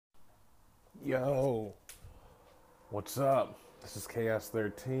Yo, what's up? This is Chaos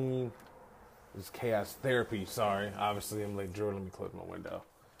 13. This is Chaos Therapy, sorry. Obviously, I'm late. Jordan, let me close my window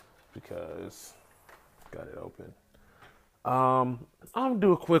because got it open. I'm gonna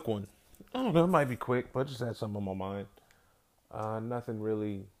do a quick one. I don't know, it might be quick, but I just had something on my mind. Nothing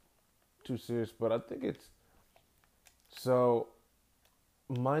really too serious, but I think it's so.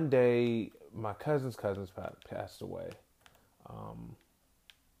 Monday, my cousin's passed away.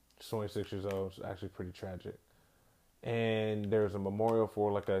 26 years old. It's actually pretty tragic. And there's a memorial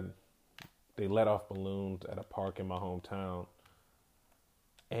for they let off balloons at a park in my hometown.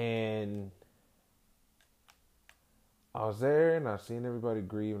 And I was there and I seen everybody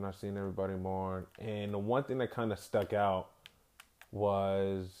grieve and I seen everybody mourn. And the one thing that kind of stuck out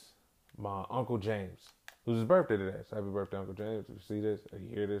was my Uncle James, whose his birthday today. So happy birthday, Uncle James. If you see this, or you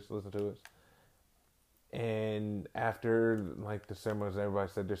hear this, listen to us. And after the ceremonies,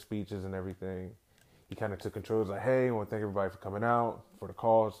 everybody said their speeches and everything. He kind of took control. He was like, "Hey, I want to thank everybody for coming out, for the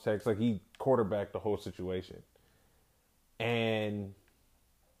calls, texts." Like he quarterbacked the whole situation. And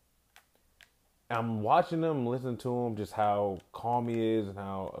I'm watching him, listening to him, just how calm he is and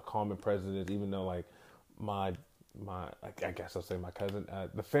how a calm and present is. Even though my I guess I'll say my cousin,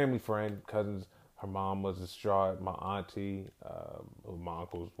 the family friend, cousins, her mom was distraught. My auntie, who my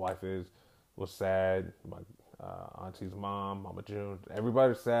uncle's wife is, was sad. My auntie's mom, Mama June,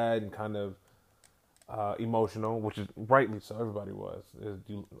 everybody's sad and kind of emotional, which is rightly so. Everybody was.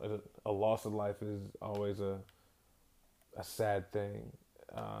 A loss of life is always a sad thing,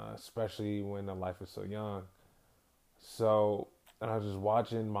 especially when a life is so young. So, and I was just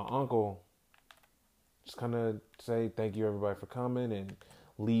watching my uncle just kind of say thank you everybody for coming and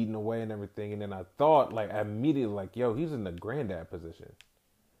leading the way and everything. And then I thought immediately yo, he's in the granddad position.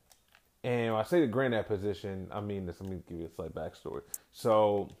 And when I say the granddad position, I mean this. Let me give you a slight backstory.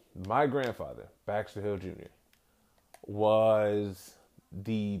 So my grandfather, Baxter Hill Jr., was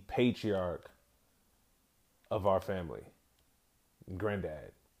the patriarch of our family.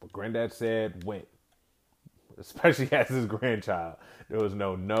 Granddad. What granddad said went. Especially as his grandchild. There was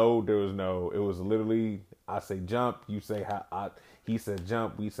no, it was literally, I say jump, you say how, he said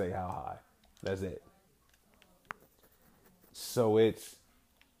jump, we say how high. That's it. So it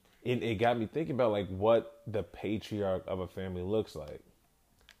got me thinking about what the patriarch of a family looks like.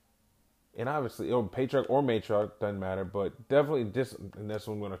 And obviously, or patriarch or matriarch, doesn't matter, but definitely and that's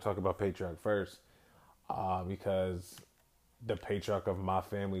what I'm going to talk about patriarch first, because the patriarch of my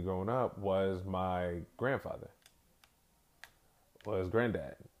family growing up was my grandfather, was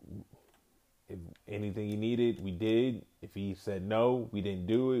granddad. If anything he needed, we did. If he said no, we didn't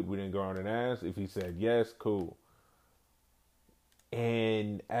do it. We didn't go on and ask. If he said yes, cool.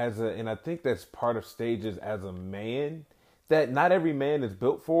 And I think that's part of stages as a man that not every man is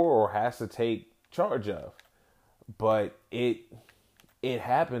built for or has to take charge of. But it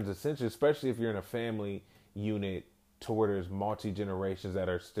happens essentially, especially if you're in a family unit to where there's multi-generations that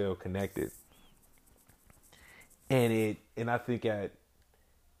are still connected. And I think at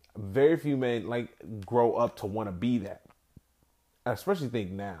very few men grow up to want to be that. I especially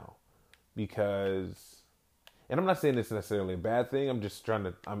think now, because, and I'm not saying this is necessarily a bad thing. I'm just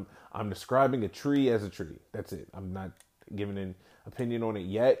I'm describing a tree as a tree. That's it. I'm not giving an opinion on it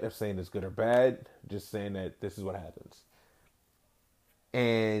yet. I'm saying it's good or bad. Just saying that this is what happens.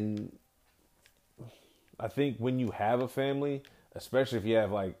 And I think when you have a family, especially if you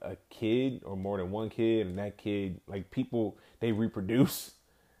have a kid or more than one kid, and that kid, people, they reproduce,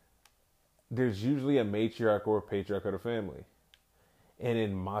 there's usually a matriarch or a patriarch of the family. And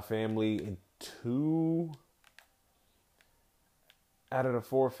in my family, in 2 out of the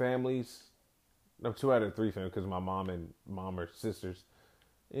 4 families, no, 2 out of the 3 families, because my mom are sisters.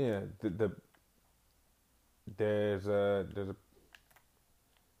 Yeah, there's a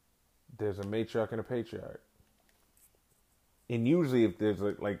matriarch and a patriarch. And usually if there's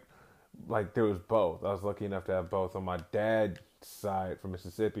there was both. I was lucky enough to have both. On my dad's side from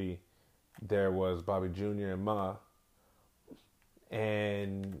Mississippi, there was Bobby Jr. and Ma.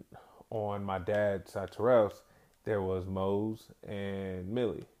 And on my dad's side, Terrell's, there was Mose and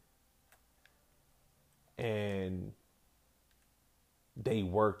Millie. And they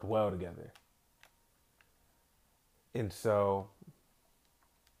worked well together. And so,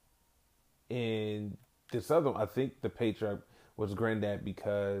 in this other one, I think the patriarch was granddad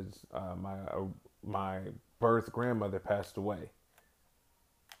because my birth grandmother passed away.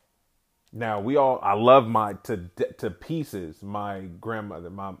 Now I love to pieces my grandmother,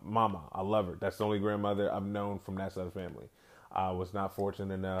 my mama. I love her. That's the only grandmother I've known from that side of the family. I was not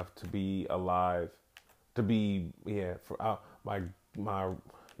fortunate enough to be alive, to be my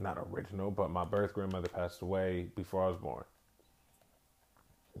not original, but my birth grandmother passed away before I was born.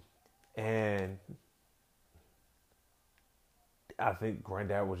 And I think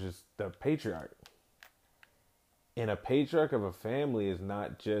granddad was just the patriarch. And a patriarch of a family is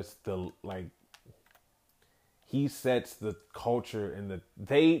not just the, like, he sets the culture and the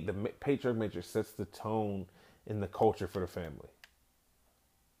patriarch matriarch sets the tone in the culture for the family.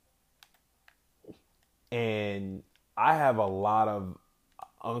 And I have a lot of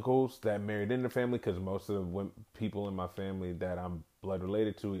uncles that married in the family, because most of the people in my family that I'm blood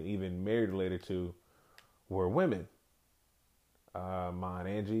related to, and even married related to, were women. My Aunt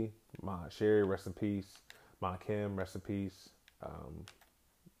Angie, my Aunt Sherry, rest in peace. My Aunt Kim, rest in peace.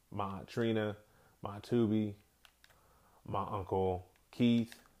 My Aunt Trina, my Aunt Tubi, my Uncle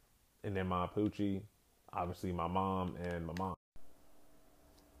Keith, and then my Aunt Poochie, obviously my mom and my mom.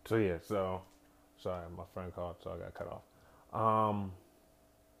 So yeah, so sorry, my friend called, so I got cut off.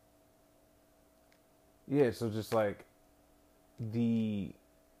 Yeah, so just like the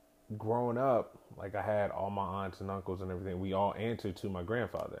growing up, like I had all my aunts and uncles and everything. We all answered to my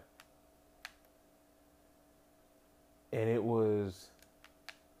grandfather. And it was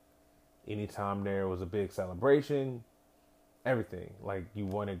anytime there was a big celebration, everything. Like you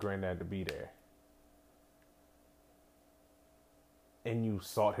wanted granddad to be there. And you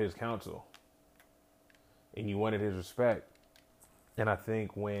sought his counsel. And you wanted his respect. And I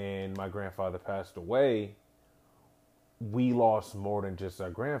think when my grandfather passed away, we lost more than just our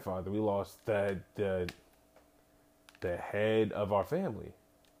grandfather. We lost the head of our family.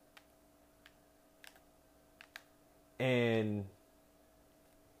 And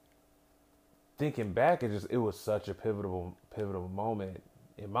thinking back, it was such a pivotal moment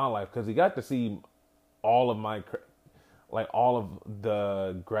in my life, because he got to see all of my all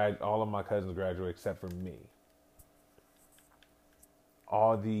of my cousins graduate except for me.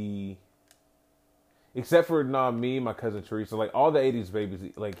 Except for not me, my cousin Teresa, like all the 80s babies,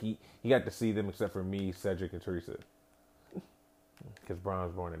 like he got to see them except for me, Cedric, and Teresa, because Brian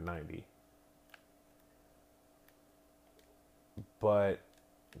was born in '90. But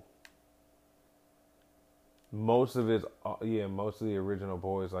most of the original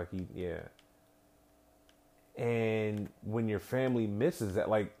boys, like and when your family misses that,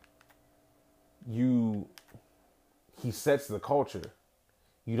 like he sets the culture.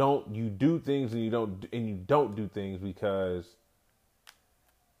 You do things and you don't do things because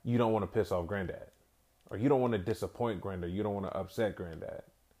you don't want to piss off granddad, or you don't want to disappoint granddad. You don't want to upset granddad.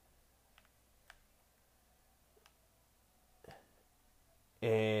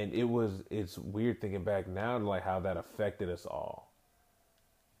 And it's weird thinking back now to like how that affected us all.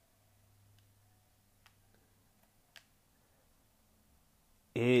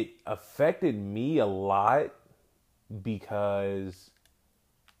 It affected me a lot because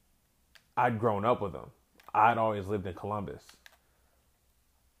I'd grown up with him. I'd always lived in Columbus.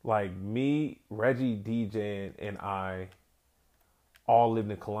 Like me, Reggie, DJ, and I all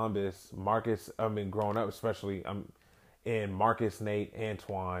lived in Columbus. Growing up, especially, and Marcus, Nate,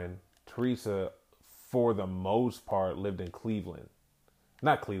 Antoine, Teresa, for the most part, lived in Cleveland.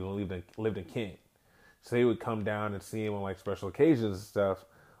 Not Cleveland, lived in Kent. So they would come down and see him on like special occasions and stuff.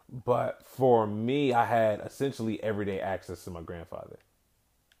 But for me, I had essentially everyday access to my grandfather.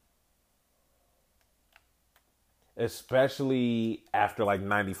 Especially after like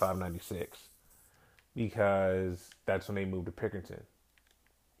 95, 96. Because that's when they moved to Pickerington.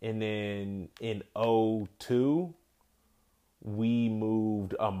 And then in '02, we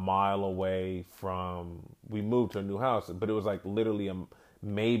moved a mile away we moved to a new house, but it was like literally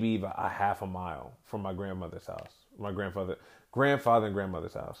maybe a half a mile from my grandmother's house. My grandfather and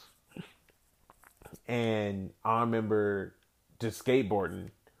grandmother's house. And I remember just skateboarding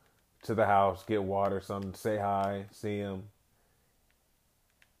to the house, get water, something, say hi, see him.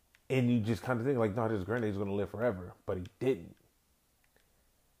 And you just kind of think like, no, this granddad's going to live forever. But he didn't.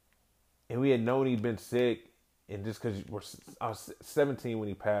 And we had known he'd been sick. And just because I was 17 when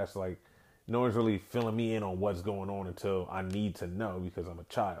he passed, like, no one's really filling me in on what's going on until I need to know, because I'm a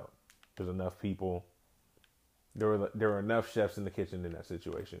child. There's enough people. There were enough chefs in the kitchen in that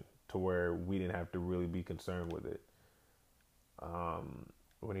situation to where we didn't have to really be concerned with it.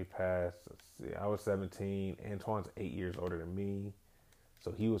 When he passed, let's see, I was 17. Antoine's 8 years older than me.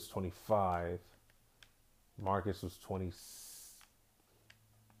 So he was 25. Marcus was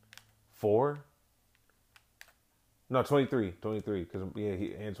 24. No, 23. 23. Because,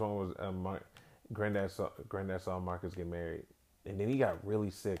 Antoine was, granddad saw Marcus get married. And then he got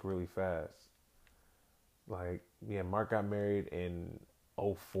really sick really fast. Like, Mark got married in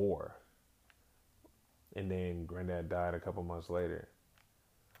 '04. And then granddad died a couple months later.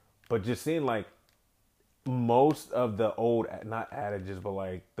 But just seeing like most of the old, not adages, but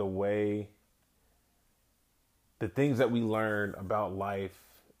like the way, the things that we learn about life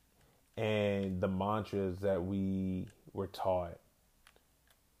and the mantras that we were taught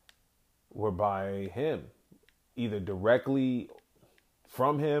were by him, either directly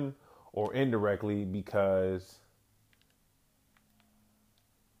from him or indirectly because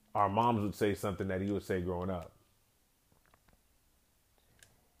our moms would say something that he would say growing up.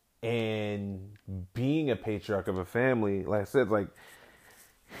 And being a patriarch of a family, like I said, like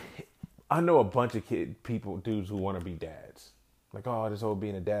I know a bunch of dudes who want to be dads. Like, oh, this whole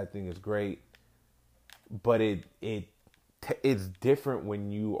being a dad thing is great, but it's different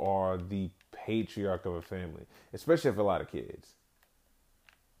when you are the patriarch of a family, especially if a lot of kids.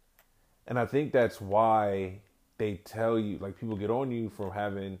 And I think that's why they tell you, like, people get on you from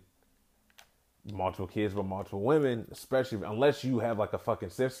having multiple kids but multiple women, especially unless you have like a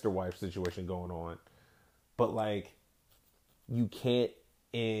fucking sister wife situation going on. But like, you can't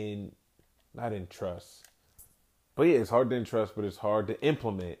not entrust. But yeah, it's hard to entrust, but it's hard to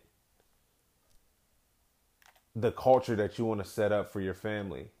implement the culture that you want to set up for your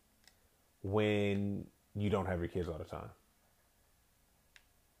family when you don't have your kids all the time.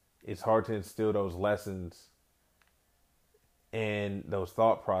 It's hard to instill those lessons and those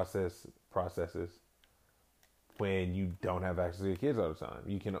thought processes when you don't have access to your kids all the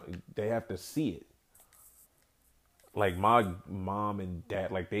time. They have to see it. Like my mom and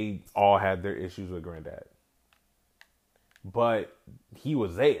dad, like they all had their issues with granddad, but he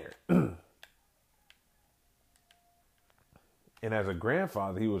was there. And as a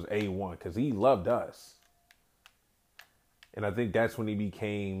grandfather, he was A1 because he loved us. And I think that's when he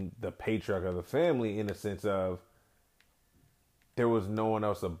became the patriarch of the family in the sense of there was no one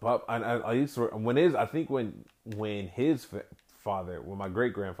else above. I used to, when my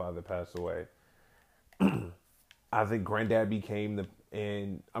great grandfather passed away, I think granddad became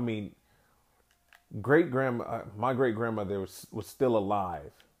my great grandmother was still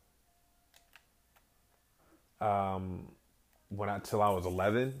alive. Till I was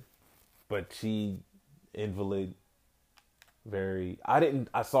 11, but she invalid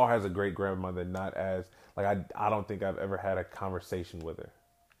I saw her as a great grandmother, not as like, I don't think I've ever had a conversation with her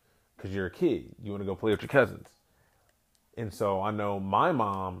because you're a kid. You want to go play with your cousins. And so I know my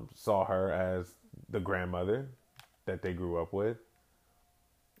mom saw her as the grandmother that they grew up with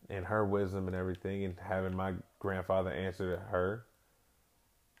and her wisdom and everything, and having my grandfather answer to her.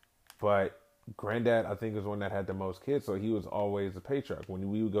 But granddad, I think, was one that had the most kids, so he was always the patriarch. When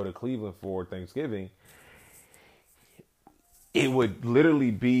we would go to Cleveland for Thanksgiving, it would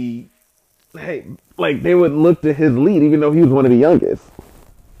literally be, hey, like they would look to his lead, even though he was one of the youngest.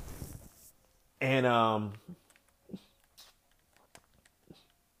 And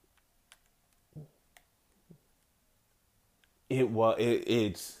it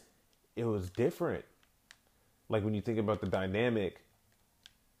was different. Like when you think about the dynamic,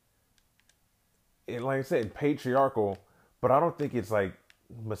 and like I said, patriarchal, but I don't think it's like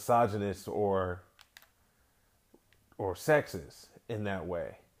misogynist or sexist in that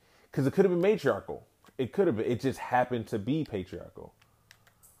way. Because it could have been matriarchal. It could have been. It just happened to be patriarchal.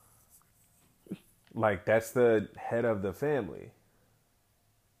 Like, that's the head of the family.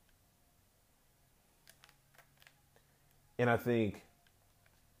 And I think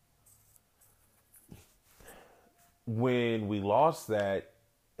when we lost that,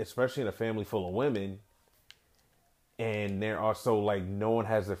 especially in a family full of women, and they're also like, no one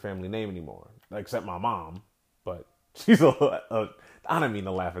has their family name anymore, except my mom, but she's I don't mean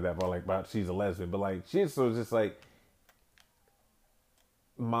to laugh at that, but like, about she's a lesbian, but like, she's so just like,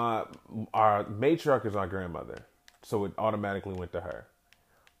 our matriarch is our grandmother, so it automatically went to her.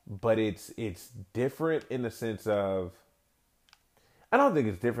 But it's different in the sense of, I don't think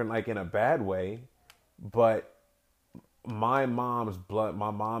it's different like in a bad way, but my mom's blood,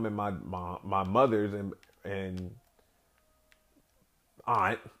 my mom and my mother's and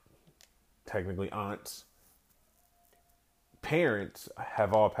aunt, technically aunts, parents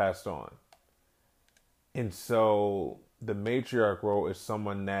have all passed on. And so the matriarch role is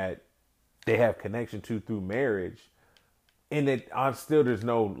someone that they have connection to through marriage. And there's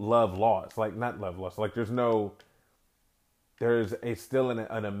no love lost. Like, not love lost. Like, there's still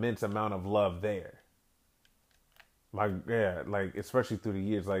an immense amount of love there. Like, especially through the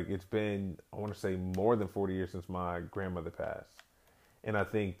years, like, it's been, I want to say, more than 40 years since my grandmother passed. And I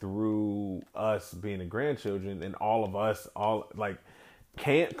think through us being the grandchildren and all of us,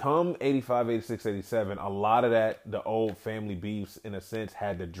 can't come 85, 86, 87, a lot of that, the old family beefs, in a sense,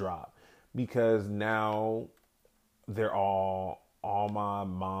 had to drop. Because now they're all all my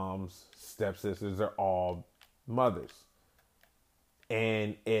mom's stepsisters are all mothers.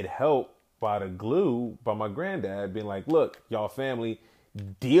 And it helped by the glue by my granddad being like, look, y'all family,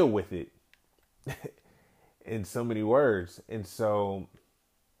 deal with it in so many words. And so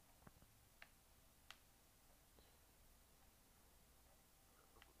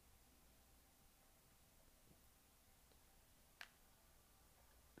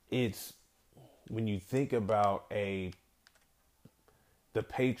it's when you think about the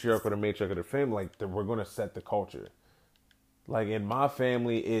patriarch or the matriarch of the family, like we're going to set the culture. Like in my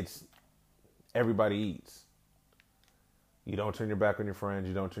family, it's everybody eats. You don't turn your back on your friends.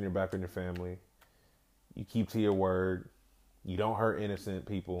 You don't turn your back on your family. You keep to your word. You don't hurt innocent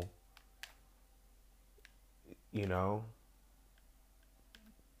people. You know,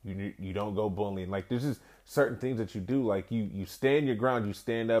 you don't go bullying. Like there's just certain things that you do. Like you stand your ground. You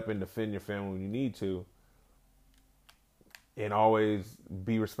stand up and defend your family when you need to. And always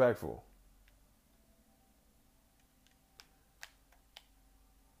be respectful.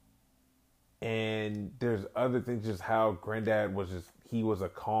 And there's other things, just how granddad was he was a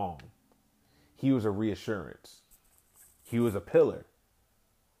calm. He was a reassurance. He was a pillar.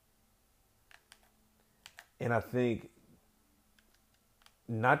 And I think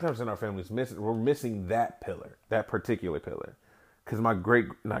 9 times in our family's missing, we're missing that pillar, that particular pillar. Because my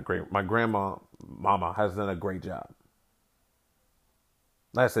mama has done a great job.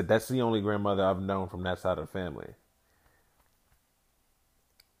 Like I said, that's the only grandmother I've known from that side of the family.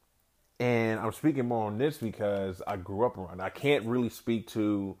 And I'm speaking more on this because I grew up around. I can't really speak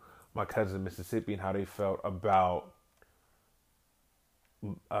to my cousin in Mississippi and how they felt about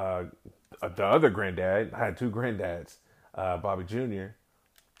the other granddad. I had 2 granddads, Bobby Jr.,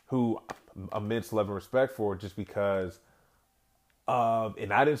 who immense love and respect for just because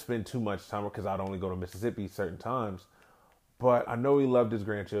and I didn't spend too much time because I'd only go to Mississippi certain times. But I know he loved his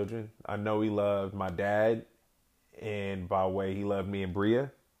grandchildren. I know he loved my dad. And by way, he loved me and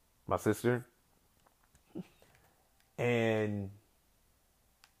Bria, my sister. And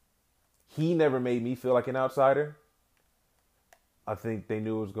he never made me feel like an outsider. I think they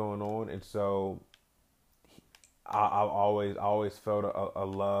knew what was going on. And so I always felt a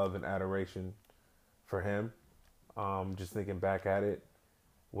love and adoration for him. Just thinking back at it,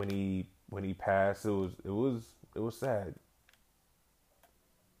 when he passed, it was sad.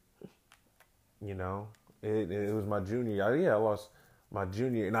 You know, it was my junior year. Yeah, I lost my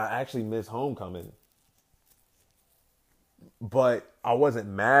junior year, and I actually missed homecoming. But I wasn't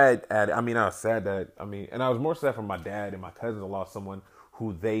mad at it. I mean, I was sad and I was more sad for my dad and my cousins lost someone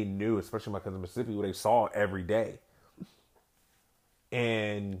who they knew, especially my cousin in Mississippi, who they saw every day.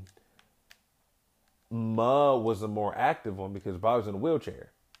 And Ma was a more active one because Bob was in a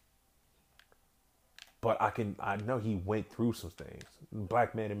wheelchair. But I know he went through some things.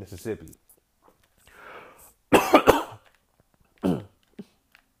 Black man in Mississippi.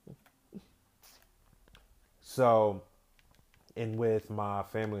 So, and with my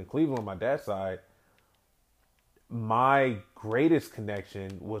family in Cleveland on my dad's side, my greatest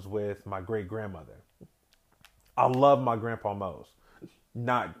connection was with my great grandmother. I love my grandpa most.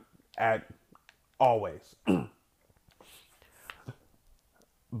 Not at always.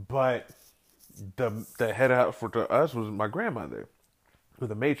 But the head out for to us was my grandmother, who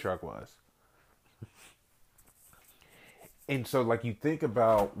the matriarch was. And so, like, you think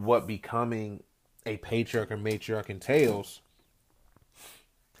about what becoming a patriarch or matriarch entails.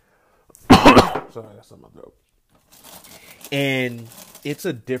 Sorry, I got something in my throat. And it's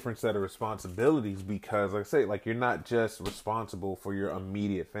a different set of responsibilities because, like I say, like, you're not just responsible for your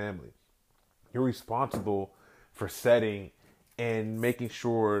immediate family. You're responsible for setting and making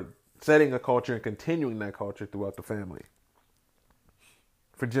sure, setting a culture and continuing that culture throughout the family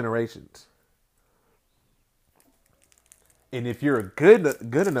for generations. And if you're a good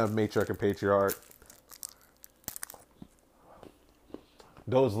enough matriarch and patriarch,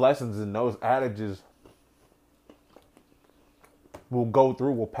 those lessons and those adages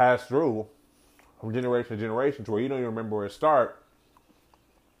will pass through from generation to generation to where you don't even remember where it starts.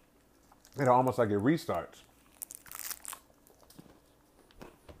 It's almost like it restarts.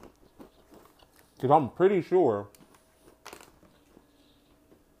 Because I'm pretty sure.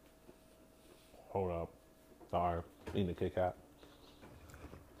 Hold up. Sorry. Eating a Kit Kat.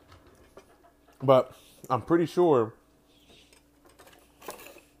 But I'm pretty sure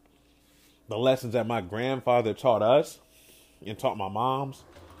the lessons that my grandfather taught us and taught my moms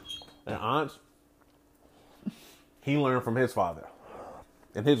and aunts, he learned from his father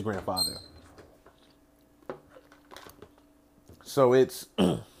and his grandfather. So it's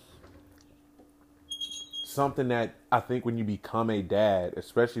something that I think when you become a dad,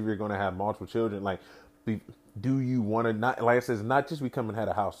 especially if you're going to have multiple children, like, do you want to not, like I said, it's not just becoming head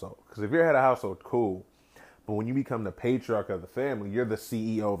of household. Because if you're head of household, cool. But when you become the patriarch of the family, you're the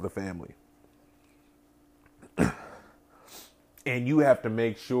CEO of the family. And you have to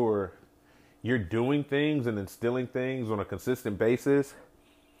make sure you're doing things and instilling things on a consistent basis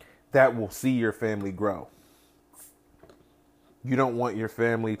that will see your family grow. You don't want your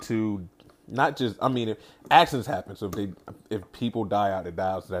family to not just, I mean, if accidents happen, so if people die out, it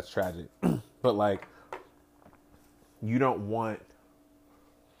dies, so that's tragic. But like, you don't want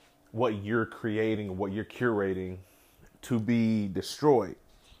what you're creating, what you're curating to be destroyed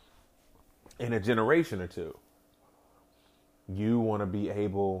in a generation or two. You want to be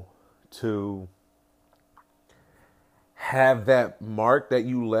able to have that mark that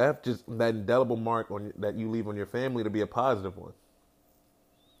you left, just that indelible mark that you leave on your family, to be a positive one.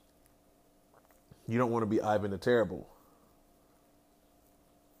 You don't want to be Ivan the Terrible.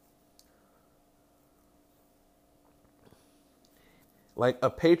 Like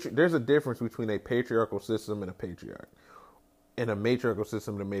there's a difference between a patriarchal system and a patriarch, and a matriarchal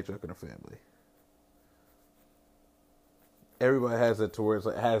system and a matriarch in a family. Everybody has it to where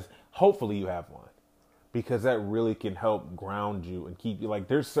it has. Hopefully, you have one, because that really can help ground you and keep you. Like,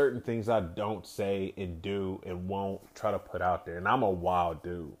 there's certain things I don't say and do and won't try to put out there, and I'm a wild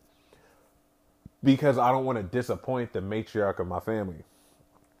dude because I don't want to disappoint the matriarch of my family,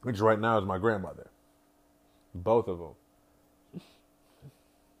 which right now is my grandmother. Both of them.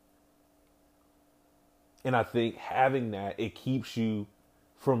 And I think having that, it keeps you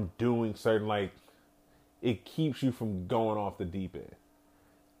from doing certain, like, it keeps you from going off the deep end.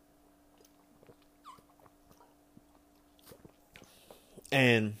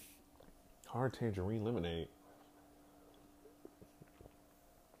 And hard tangerine lemonade.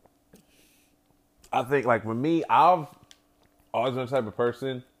 I think, like, with me, I've always been the type of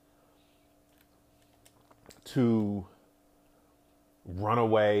person to run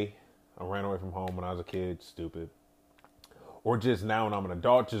away. I ran away from home when I was a kid, stupid. Or just now when I'm an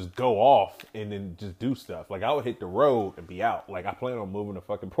adult, just go off and then just do stuff. Like, I would hit the road and be out. Like, I plan on moving to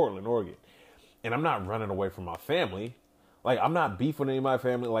fucking Portland, Oregon. And I'm not running away from my family. Like, I'm not beefing any of my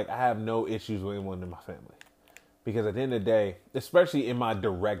family. Like, I have no issues with anyone in my family. Because at the end of the day, especially in my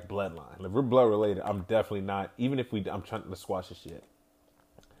direct bloodline, if we're blood related, I'm definitely not, even if I'm trying to squash this shit.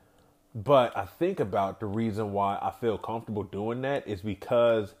 But I think about the reason why I feel comfortable doing that is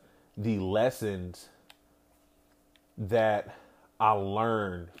because the lessons that I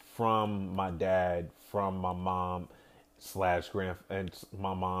learned from my dad, from my mom and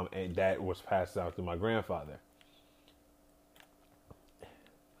my mom, and that was passed out to my grandfather.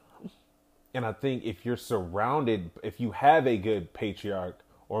 And I think if you're surrounded, if you have a good patriarch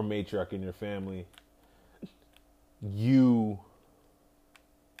or matriarch in your family, you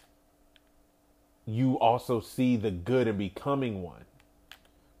also see the good in becoming one.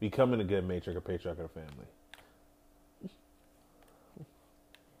 Becoming a good matriarch or patriarch of the family.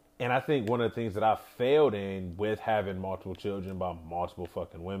 And I think one of the things that I failed in with having multiple children by multiple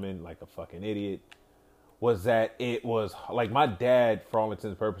fucking women, like a fucking idiot, was that it was like my dad, for all intents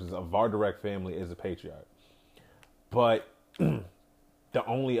and purposes, of our direct family, is a patriarch. But the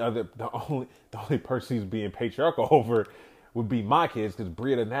only person he's being patriarchal over would be my kids, because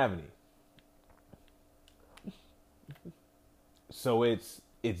Bria doesn't have any. So it's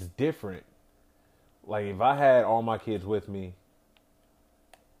different. Like, if I had all my kids with me,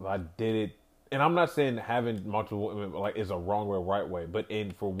 if I did it, and I'm not saying having multiple women like is a wrong way or right way, but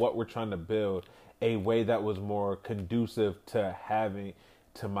for what we're trying to build, a way that was more conducive to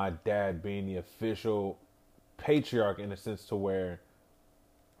my dad being the official patriarch, in a sense to where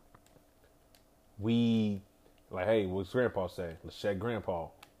we, like, hey, what's grandpa say? Let's check grandpa.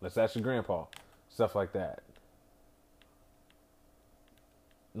 Let's ask your grandpa. Stuff like that.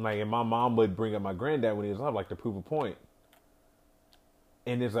 Like, and my mom would bring up my granddad when he was alive, like, to prove a point.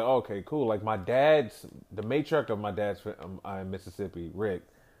 And it's like, okay, cool. Like, the matriarch of my dad's in Mississippi, Rick,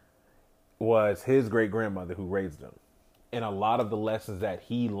 was his great grandmother who raised him. And a lot of the lessons that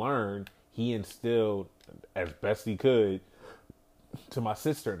he learned, he instilled as best he could to my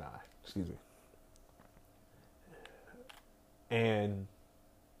sister and I. Excuse me. And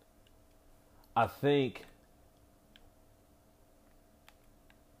I think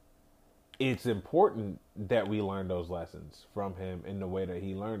it's important that we learn those lessons from him in the way that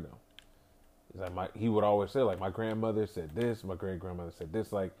he learned them. It's like he would always say, like, my grandmother said this, my great grandmother said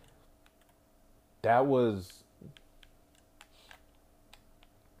this. Like, that was,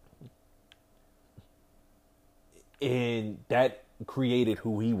 and that created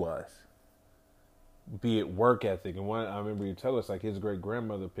who he was. be it work ethic. And one, I remember you tell us like his great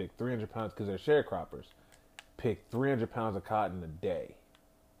grandmother picked 300 pounds because they're sharecroppers. Picked 300 pounds of cotton a day,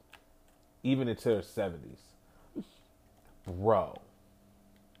 even into her 70s. Bro,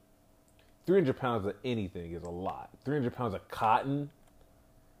 300 pounds of anything is a lot. 300 pounds of cotton.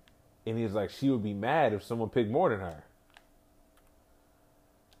 And he's like, she would be mad if someone picked more than her.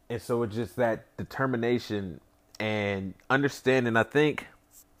 And so it's just that determination and understanding. I think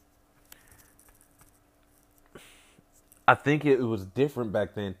it was different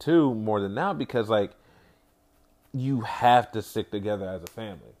back then too, more than now, because like you have to stick together as a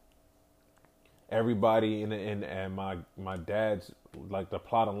family. Everybody and my dad's, like, the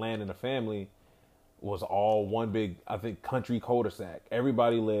plot of land in the family was all one big, I think, country cul-de-sac.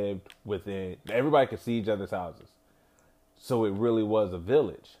 Everybody lived within, everybody could see each other's houses. So it really was a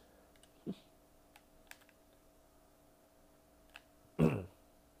village. And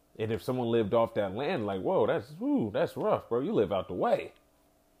if someone lived off that land, like, whoa, that's rough, bro. You live out the way.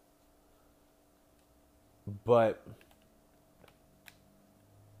 But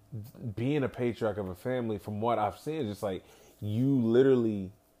being a patriarch of a family, from what I've seen, is just like you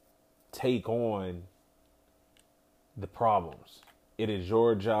literally take on the problems. It is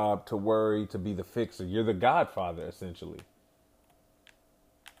your job to worry, to be the fixer. You're the godfather, essentially.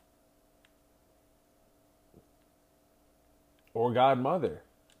 Or godmother.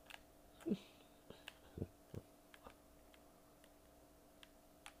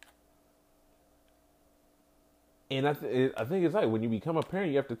 And I think it's like when you become a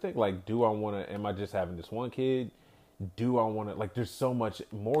parent, you have to think like, do I want to, am I just having this one kid? Do I want to, like, there's so much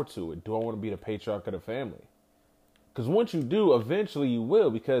more to it. Do I want to be the patriarch of the family? Because once you do, eventually you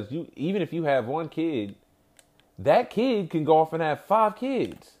will, because you, even if you have one kid, that kid can go off and have 5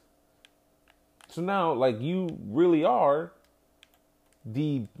 kids. So now, like, you really are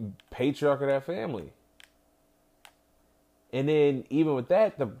the patriarch of that family. And then even with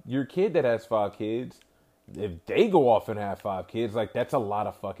that, your kid that has 5 kids, if they go off and have 5 kids, like, that's a lot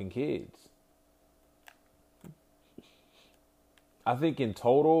of fucking kids. I think in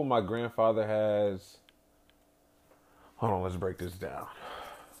total, my grandfather has, hold on, let's break this down.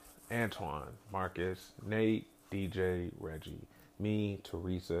 Antoine, Marcus, Nate, DJ, Reggie, me,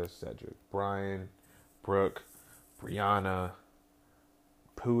 Teresa, Cedric, Brian, Brooke, Brianna,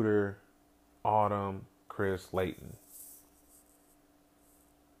 Pooter, Autumn, Chris, Layton.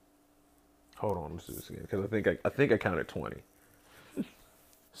 Hold on, let's do this again, because I think I counted 20.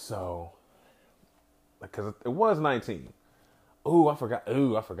 So, because it was 19. I forgot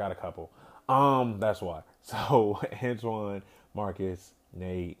a couple. That's why. So Antoine, Marcus,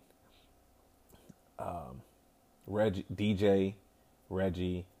 Nate, Reggie, DJ,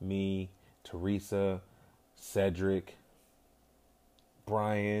 Reggie, me, Teresa, Cedric,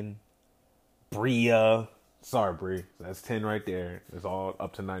 Brian, Bria. Sorry, Brie. That's 10 right there. It's all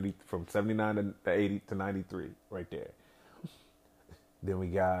up to 90, from 79 to 80 to 93 right there. Then we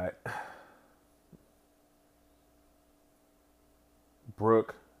got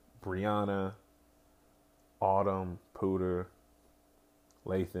Brooke, Brianna, Autumn, Pooter,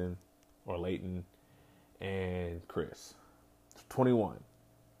 Layton, and Chris. It's 21.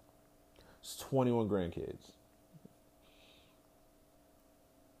 It's 21 grandkids.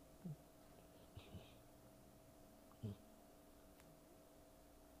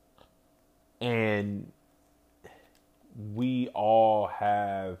 And we all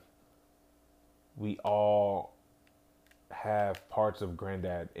have parts of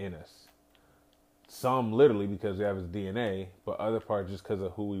granddad in us. Some literally because we have his DNA, but other parts just because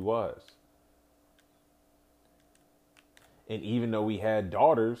of who he was. And even though we had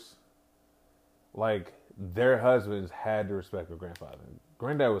daughters, like, their husbands had to respect their grandfather.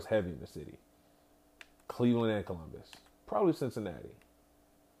 Granddad was heavy in the city. Cleveland and Columbus. Probably Cincinnati.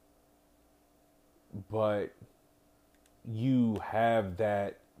 But you have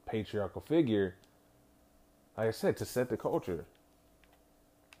that patriarchal figure, like I said, to set the culture.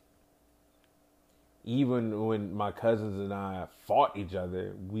 Even when my cousins and I fought each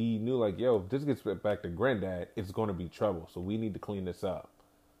other, we knew, like, yo, if this gets back to granddad, it's going to be trouble. So we need to clean this up.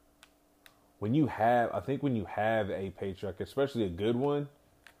 I think when you have a patriarch, especially a good one,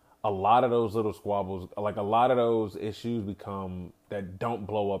 a lot of those little squabbles, like a lot of those issues that don't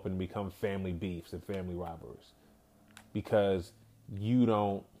blow up and become family beefs and family rivalries. Because you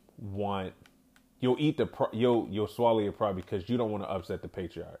don't want, you'll swallow your pride because you don't want to upset the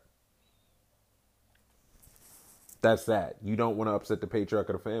patriarch. That's that. You don't want to upset the patriarch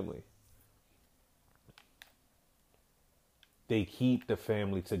of the family. They keep the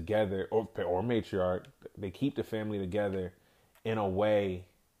family together, or matriarch, they keep the family together in a way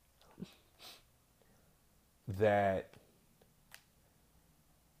that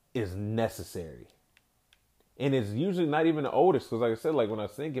is necessary. And it's usually not even the oldest, because like I said, like when I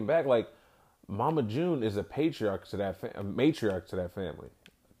was thinking back, like Mama June is a patriarch to that, a matriarch to that family,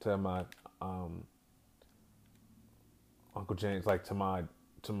 to my um, Uncle James, like to my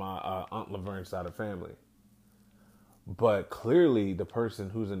Aunt Laverne's side of the family. But clearly, the person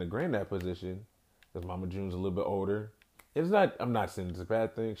who's in the granddad position, because Mama June's a little bit older, it's not. I'm not saying it's a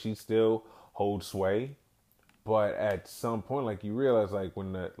bad thing. She still holds sway, but at some point, like you realize, like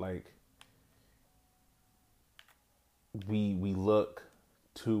when the like we look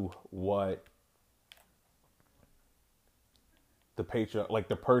to what the patriarch, like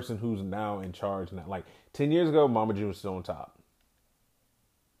the person who's now in charge now. Like 10 years ago, Mama June was still on top.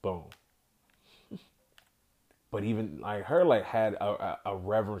 Boom. But even like her, like had a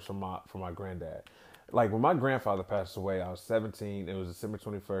reverence for my granddad. Like when my grandfather passed away, I was 17. It was December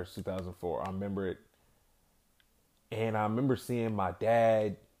 21st, 2004. I remember it, and I remember seeing my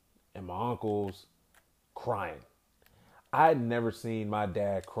dad and my uncles crying. I had never seen my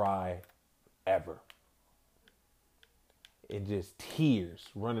dad cry ever. And just tears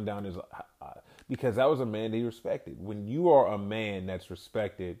running down his because that was a man that he respected. When you are a man that's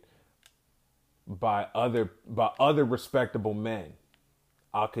respected by other respectable men,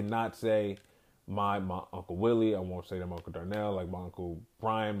 I could not say my Uncle Willie. I won't say them Uncle Darnell, like my Uncle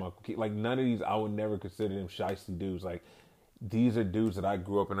Brian, my Uncle Keith. Like none of these, I would never consider them shiesty dudes. Like these are dudes that I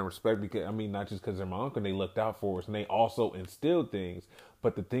grew up in and respect because I mean not just because they're my uncle, they looked out for us and they also instilled things,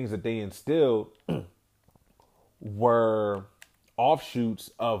 but the things that they instilled were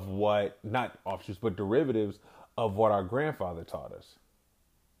offshoots of what, not offshoots, but derivatives of what our grandfather taught us.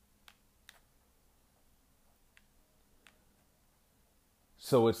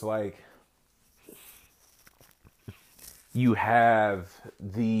 So it's like you have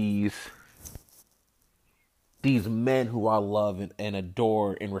these men who I love and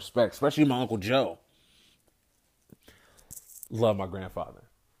adore and respect, especially my Uncle Joe. Love my grandfather.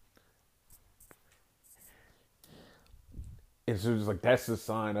 And so it's like that's the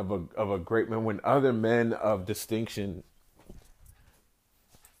sign of a great man. When other men of distinction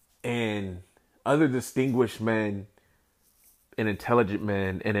and other distinguished men and intelligent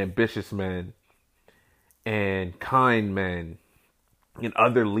men and ambitious men and kind men and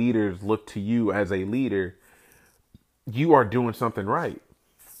other leaders look to you as a leader, you are doing something right.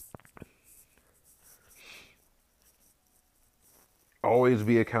 Always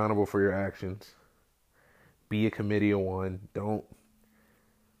be accountable for your actions. Be a committee of one. Don't.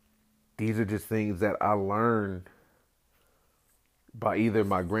 These are just things that I learned by either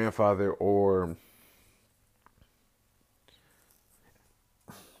my grandfather or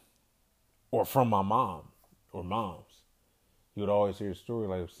from my mom or moms. You would always hear a story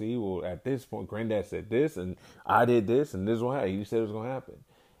like, see, well, at this point, granddad said this, and I did this, and this is what happened. You said it was going to happen.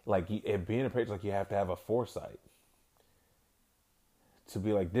 Like, and being a parent, like, you have to have a foresight to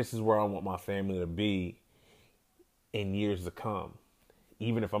be like, this is where I want my family to be in years to come,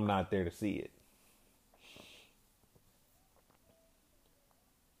 even if I'm not there to see it.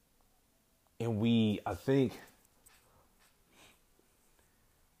 And I think,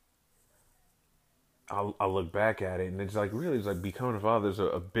 I look back at it and it's like really it's like becoming a father is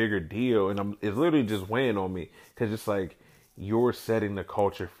a bigger deal, and it's literally just weighing on me because it's like you're setting the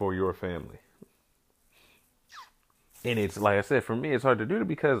culture for your family, and it's like I said, for me it's hard to do it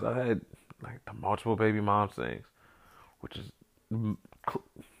because I had like the multiple baby mom things, which is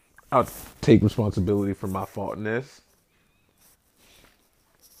I'll take responsibility for my fault in this.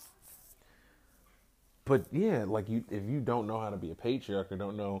 But yeah, like if you don't know how to be a patriarch or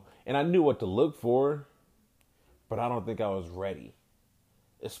don't know, and I knew what to look for, but I don't think I was ready.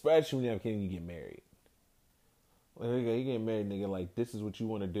 Especially when you have kids and you get married. Like, you get married, nigga, like this is what you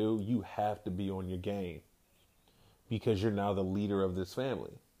want to do. You have to be on your game because you're now the leader of this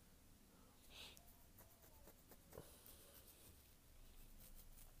family.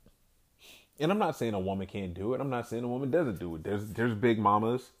 And I'm not saying a woman can't do it. I'm not saying a woman doesn't do it. There's big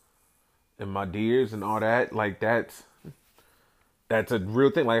mamas and my dears and all that. Like that's a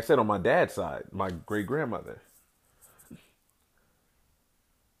real thing. Like I said, on my dad's side, my great grandmother.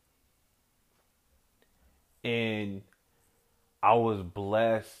 And I was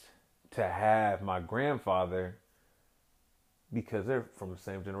blessed to have my grandfather because they're from the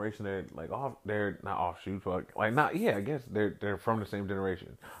same generation. They're like off. They're not offshoots, but like not. Yeah, I guess they're from the same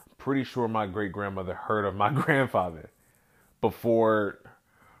generation. Pretty sure my great grandmother heard of my grandfather before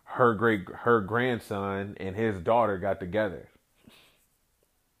her grandson and his daughter got together.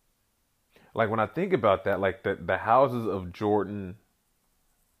 Like when I think about that, like the houses of Jordan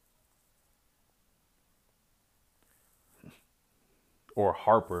or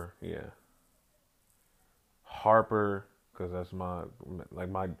Harper, yeah, Harper, because that's my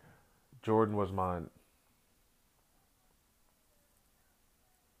Jordan was my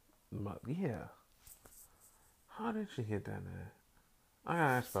yeah. How did she hit that man? I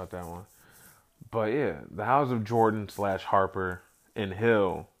gotta ask about that one. But yeah, the House of Jordan slash Harper and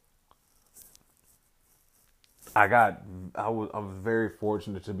Hill. I got I was very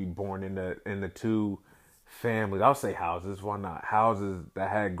fortunate to be born in the two families. I'll say houses. Why not? Houses that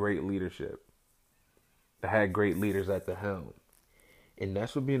had great leadership, that had great leaders at the helm, and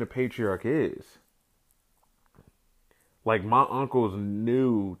that's what being a patriarch is. Like my uncles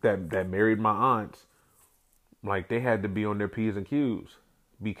knew that married my aunts. Like they had to be on their P's and Q's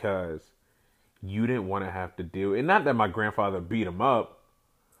because you didn't want to have to deal. And not that my grandfather beat him up,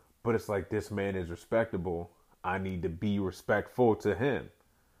 but it's like this man is respectable. I need to be respectful to him.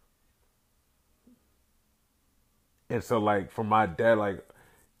 And so like for my dad, like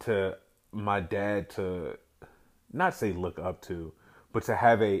to my dad to not say look up to, but to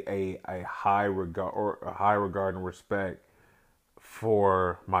have a high regard or a high regard and respect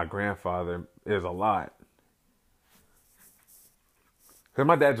for my grandfather is a lot. Because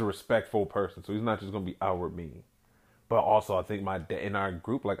my dad's a respectful person, so he's not just gonna be outward mean. But also, I think my dad in our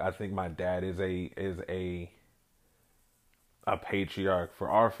group, like I think my dad is a patriarch for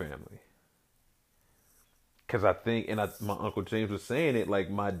our family. Because I think, and my uncle James was saying it, like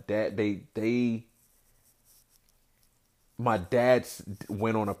my dad, my dad's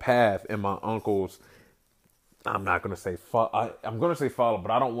went on a path, and my uncles. I'm not gonna say I'm gonna say follow,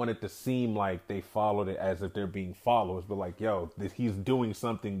 but I don't want it to seem like they followed it as if they're being followers. But like, yo, he's doing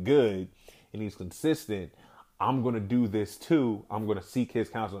something good, and he's consistent. I'm gonna do this too. I'm gonna seek his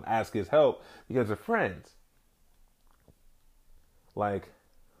counsel and ask his help because they're friends. Like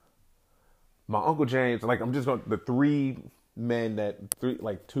my uncle James, like I'm just going the three men that three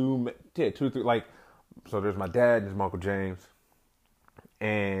like two, yeah, two, three, like so. There's my dad, there's my uncle James,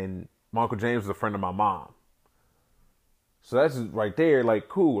 and my uncle James is a friend of my mom. So that's right there, like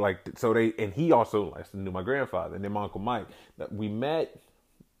cool, like so they and he also like knew my grandfather and then my uncle Mike. We met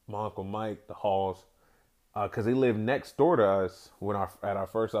my uncle Mike, the Halls, because they lived next door to us when at our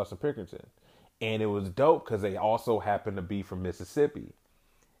first house in Pickerington, and it was dope because they also happened to be from Mississippi,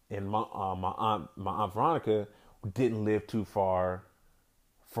 and my aunt Veronica didn't live too far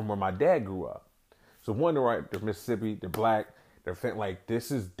from where my dad grew up. So one, they're right, they're Mississippi, they're black, they're like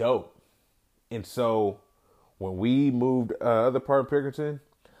this is dope, and so when we moved other part of Pickerington,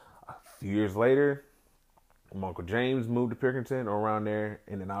 a few years later, my Uncle James moved to Pickerington or around there,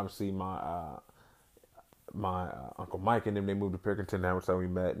 and then obviously my Uncle Mike and them, they moved to Pickerington. That was how we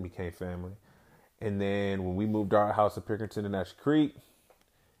met and became family. And then when we moved our house to Pickerington in Ashley Creek,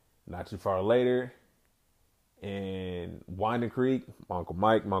 not too far later, in Winding Creek, my Uncle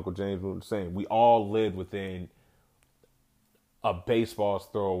Mike, my Uncle James moved the same. We all lived within a baseball's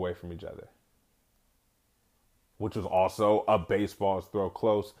throw away from each other, which was also a baseball's throw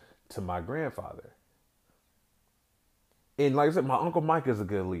close to my grandfather. And like I said, my Uncle Mike is a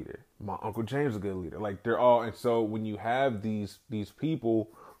good leader. My Uncle James is a good leader. Like they're all, and so when you have these people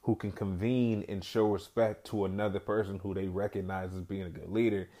who can convene and show respect to another person who they recognize as being a good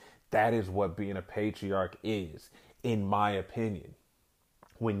leader, that is what being a patriarch is, in my opinion.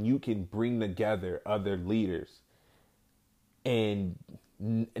 When you can bring together other leaders and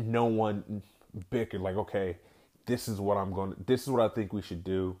no one bicker, like, okay, this is what I think we should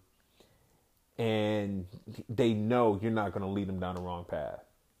do. And they know you're not going to lead them down the wrong path.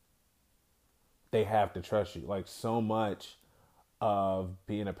 They have to trust you. Like so much of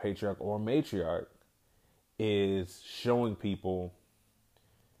being a patriarch or matriarch is showing people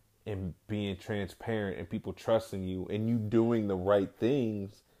and being transparent and people trusting you and you doing the right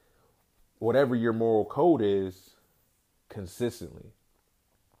things, whatever your moral code is, consistently.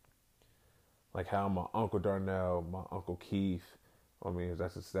 Like how my Uncle Darnell, my Uncle Keith, I mean,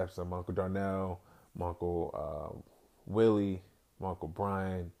 that's the steps of my Uncle Darnell, my Uncle Willie, my Uncle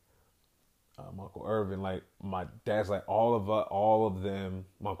Brian, my Uncle Irvin, like my dad's like all of them,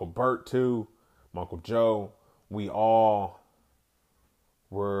 my Uncle Bert too, my Uncle Joe, we all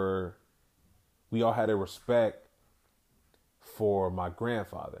had a respect for my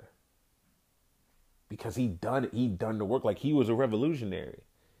grandfather because he done the work. Like he was a revolutionary.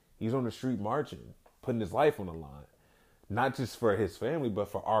 He's on the street marching, putting his life on the line, not just for his family,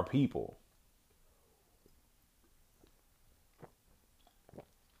 but for our people.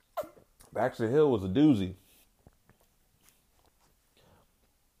 Baxter Hill was a doozy.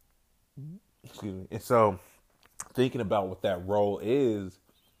 Excuse me. And so, thinking about what that role is,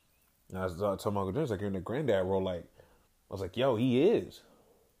 and I was telling my Uncle James, like, you're in the granddad role, like, I was like, yo, he is.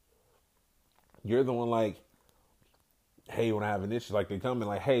 You're the one like, hey, when I have an issue, like they come and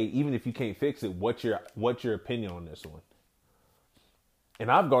like, hey, even if you can't fix it, what's your opinion on this one? And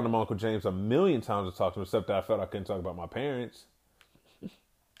I've gone to my Uncle James a million times to talk to him, except that I felt I couldn't talk about my parents.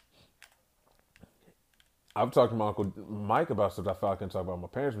 I've talked to my Uncle Mike about stuff I felt I couldn't talk about my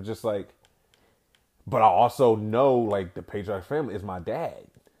parents, but just like, but I also know like the patriarch family is my dad.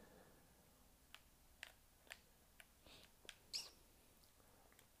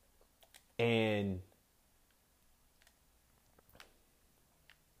 And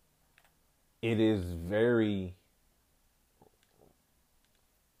it is very,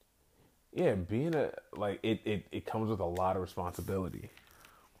 yeah, being a, like, it comes with a lot of responsibility.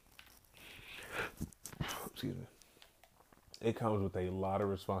 Excuse me. It comes with a lot of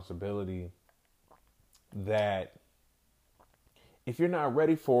responsibility that if you're not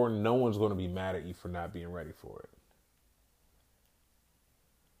ready for, no one's going to be mad at you for not being ready for it.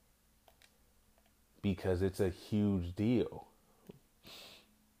 Because it's a huge deal.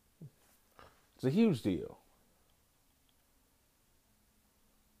 It's a huge deal.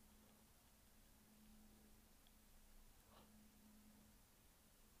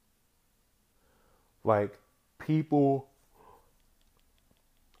 Like, people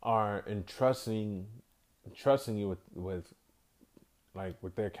are entrusting you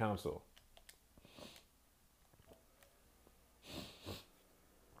with their counsel.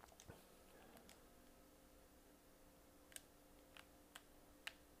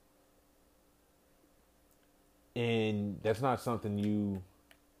 And that's not something you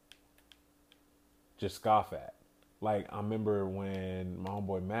just scoff at. Like, I remember when my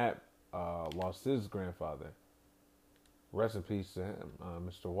homeboy Matt lost his grandfather. Rest in peace to him,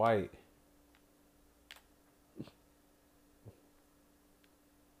 Mr. White.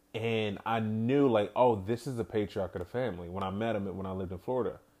 And I knew, like, oh, this is the patriarch of the family when I met him when I lived in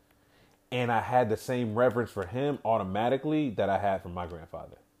Florida. And I had the same reverence for him automatically that I had for my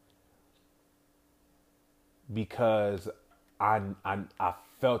grandfather. Because I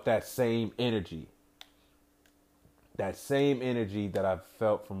felt that same energy. That same energy that I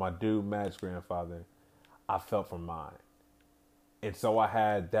felt from my dude Matt's grandfather, I felt from mine. And so I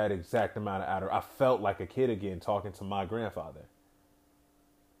had that exact amount of adoration. I felt like a kid again talking to my grandfather.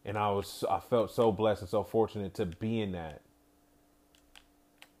 And I felt so blessed and so fortunate to be in that.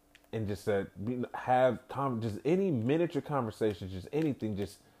 And just to have just any miniature conversation, just anything,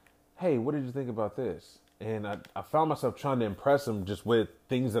 just, hey, what did you think about this? And I found myself trying to impress him just with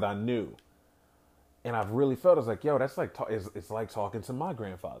things that I knew. And I've really felt, I was like, yo, that's like, it's like talking to my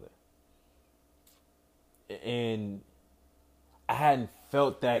grandfather. And I hadn't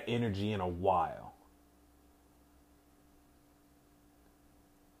felt that energy in a while.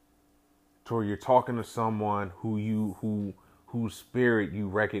 To where you're talking to someone whose spirit you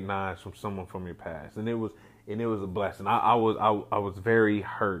recognize from someone from your past. And it was a blessing. I was very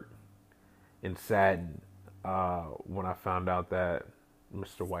hurt and saddened when I found out that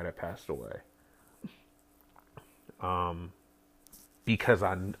Mr. White had passed away. Because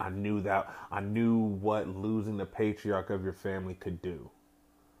I knew what losing the patriarch of your family could do.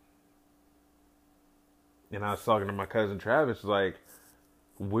 And I was talking to my cousin Travis, like,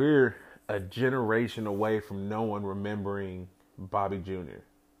 we're a generation away from no one remembering Bobby Jr.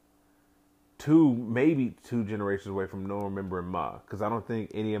 Maybe two generations away from no one remembering Ma. Because I don't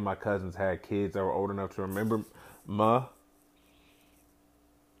think any of my cousins had kids that were old enough to remember Ma.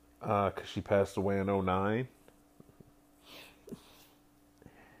 Because she passed away in 2009.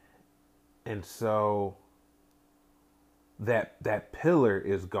 And so that pillar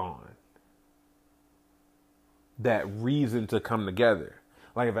is gone. That reason to come together.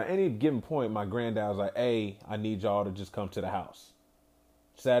 Like, if at any given point my granddad was like, hey, I need y'all to just come to the house.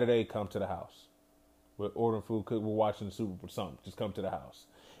 Saturday, come to the house. We're ordering food, we're watching the Super Bowl, something. Just come to the house.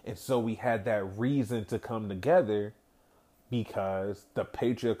 And so we had that reason to come together because the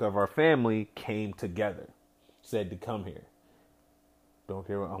patriarch of our family came together. Said to come here. Don't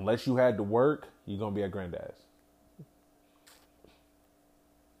care. Unless you had to work, you're going to be at granddad's.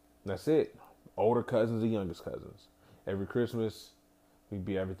 That's it. Older cousins and youngest cousins. Every Christmas, we'd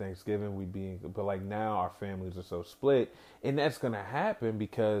be every Thanksgiving, but like now our families are so split. And that's going to happen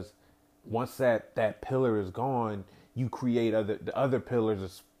because once that pillar is gone, you create the other pillars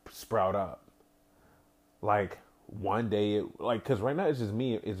that sprout up. Like one day, because right now it's just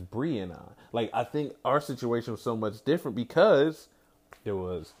me, it's Bree and I. Like, I think our situation was so much different because there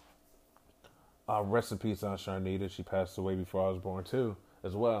was, rest in peace, Aunt Sharnita. She passed away before I was born too,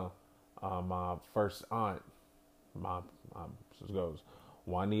 as well. My first aunt, my sister goes,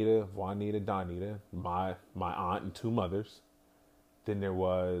 Donita, my aunt and two mothers. Then there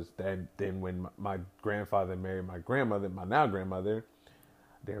was then when my grandfather married my grandmother, my now grandmother,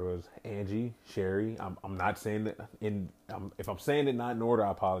 there was Angie, Sherry. I'm not saying that if I'm saying it not in order,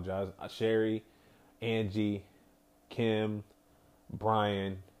 I apologize. Sherry, Angie, Kim,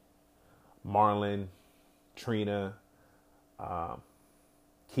 Brian, Marlon, Trina,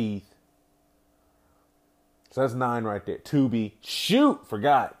 Keith. So that's 9 right there. Tubi. Shoot,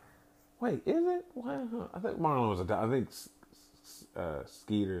 forgot. Wait, is it? What? I think Marlon was I think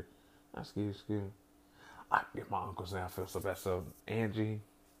Skeeter. Not Skeeter. I get my uncles now. I feel so bad. So Angie,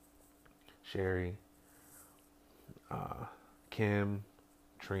 Sherry, Kim,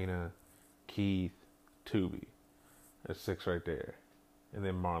 Trina, Keith, Tubi. That's 6 right there. And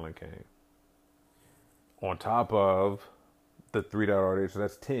then Marlon came. On top of the 3 that are already, so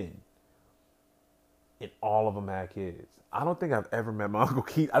that's 10. And all of them had kids. I don't think I've ever met my Uncle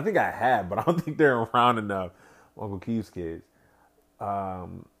Keith. I think I have, but I don't think they're around enough. Uncle Keith's kids.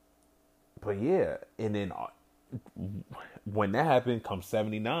 But yeah, and then when that happened, come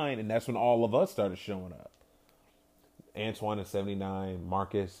 79, and that's when all of us started showing up. Antoine in 79,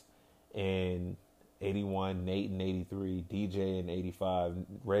 Marcus in 81, Nate in 83, DJ in 85,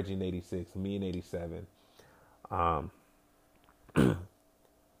 Reggie in 86, me in 87.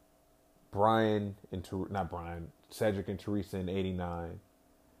 Cedric and Teresa in 89,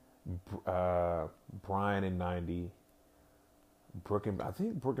 Brian in 90, I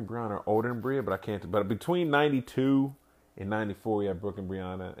think Brooke and Brianna are older than Bria, but I can't, but between 92 and 94, we had Brooke and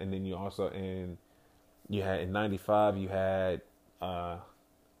Brianna, and then you also, you had, in 95, you had, Aaliyah,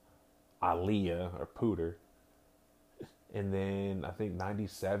 or Pooter, and then, I think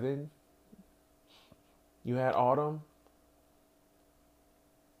 97, you had Autumn.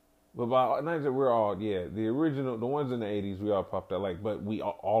 But by 90, we're all, the original, the ones in the 80s, we all popped out, but we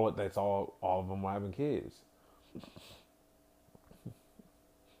all of them were having kids.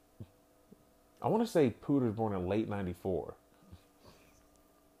 I want to say Pooter was born in late 94.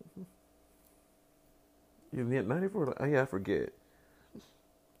 Yeah, 94, I forget.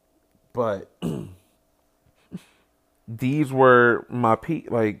 But these were my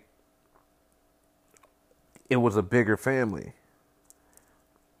it was a bigger family.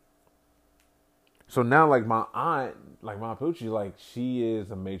 So now, my aunt, my Poochie, she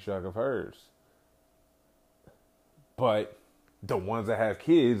is a matriarch of hers. But the ones that have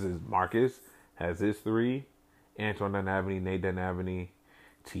kids is Marcus has his 3, Antoine doesn't have any, Nate doesn't have any,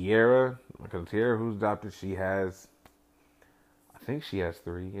 Tiara, because Tiara, who's adopted, I think she has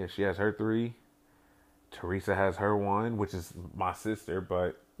 3. Yeah, she has her 3. Teresa has her 1, which is my sister,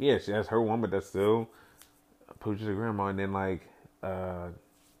 but yeah, she has her 1, but that's still Poochie's grandma. And then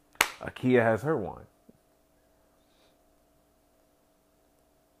Akia has her 1.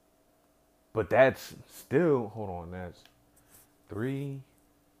 But that's still, hold on, that's 3,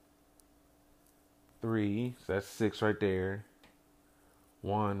 so that's 6 right there.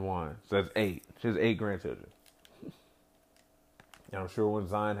 1. So that's 8. She has 8 grandchildren. And I'm sure when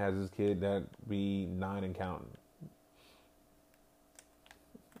Zion has his kid, that'd be 9 and counting.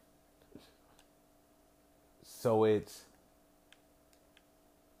 So it's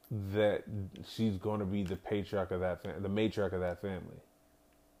that she's going to be the patriarch of that the matriarch of that family,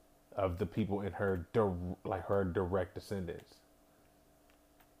 of the people in her her direct descendants.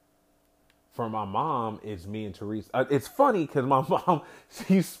 For my mom, it's me and Teresa. It's funny because my mom,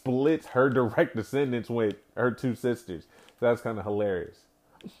 she splits her direct descendants with her 2 sisters. So that's kind of hilarious.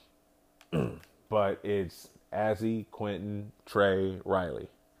 But it's Azzy, Quentin, Trey, Riley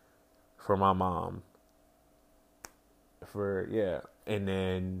for my mom. And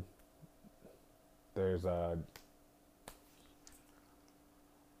then there's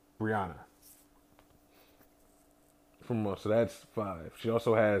Brianna. So that's 5. She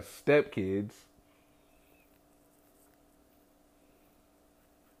also has stepkids.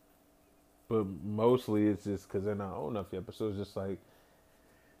 But mostly it's just because they're not old enough yet. But so it's just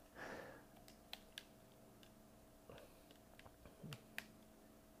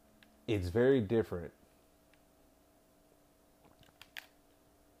it's very different.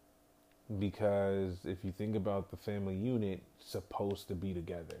 Because if you think about the family unit, it's supposed to be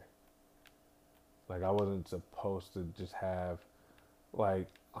together. I wasn't supposed to just have,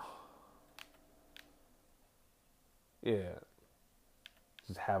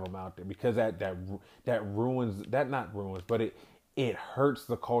 just have them out there, because that ruins, not ruins, but it hurts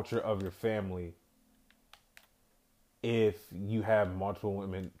the culture of your family if you have multiple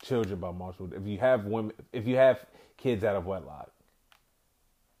women, children by multiple, if you have kids out of wedlock,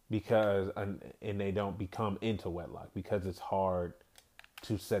 and they don't become into wedlock, because it's hard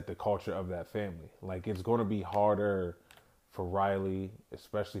to set the culture of that family. Like, it's going to be harder for Riley,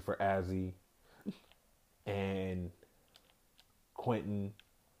 especially for Azzy and Quentin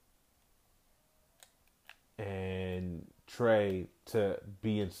and Trey to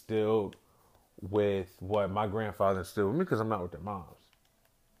be instilled with what my grandfather instilled with me, because I'm not with their moms.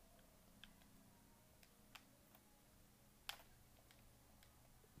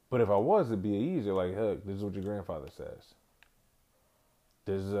 But if I was, it'd be easier. Like, look, this is what your grandfather says.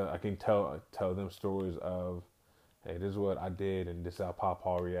 This is I can tell them stories of, hey, this is what I did, and this is how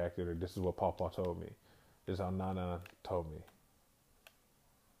Papa reacted, or this is what Papa told me. This is how Nana told me.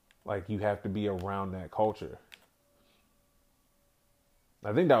 Like, you have to be around that culture.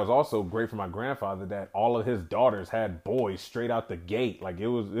 I think that was also great for my grandfather that all of his daughters had boys straight out the gate. Like, it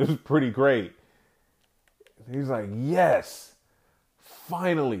was pretty great. He's like, yes,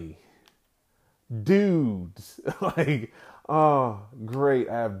 finally, dudes. Like, oh, great.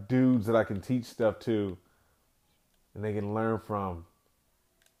 I have dudes that I can teach stuff to and they can learn from.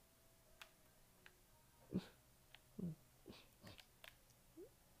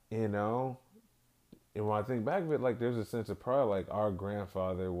 You know? And when I think back of it, like, there's a sense of pride. Like, our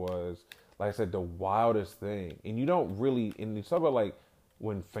grandfather was, like I said, the wildest thing. And you don't really, and you talk about, like,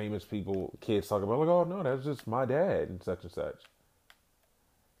 when famous people, kids talk about, like, oh, no, that's just my dad and such and such.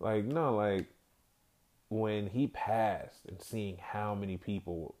 Like, no, like, when he passed and seeing how many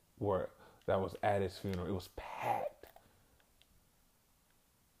people that was at his funeral, it was packed.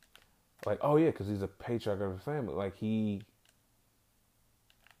 Like, oh, yeah, because he's a patriarch of the family. Like,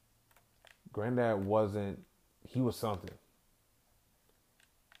 Granddad he was something.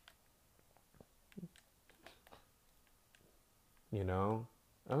 You know?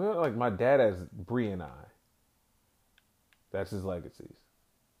 I mean, like, my dad has Bree and I. That's his legacies.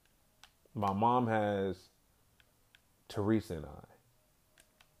 My mom has Teresa and I.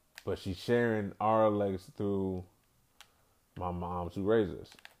 But she's sharing our legacy through my moms who raised us.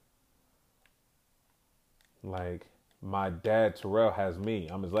 Like, my dad, Terrell, has me.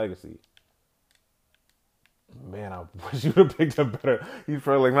 I'm his legacy. Man, I wish you would have picked a better. He's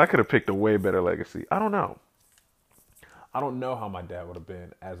probably like, man, I could have picked a way better legacy. I don't know. I don't know how my dad would have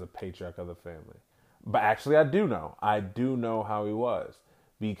been as a patriarch of the family. But actually, I do know. I do know how he was.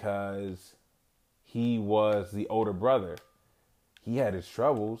 Because he was the older brother. He had his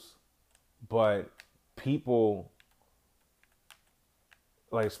troubles. But people,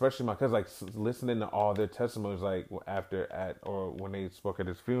 like, especially my cousins, like, listening to all their testimonies, like, or when they spoke at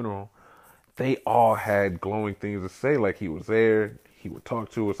his funeral, they all had glowing things to say. Like, he was there, he would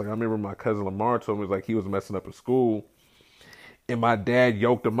talk to us. Like, I remember my cousin Lamar told me, like, he was messing up at school, and my dad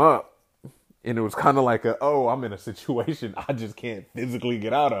yoked him up, and it was kind of like I'm in a situation I just can't physically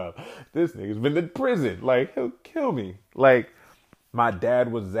get out of. This nigga's been in prison. Like, he'll kill me. Like, my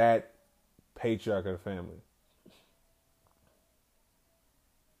dad was that patriarch of the family.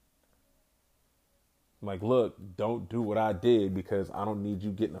 Like, look, don't do what I did because I don't need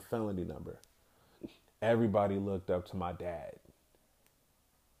you getting a felony number. Everybody looked up to my dad.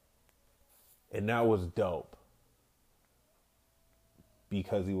 And that was dope.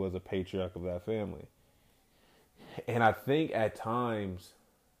 Because he was a patriarch of that family. And I think at times,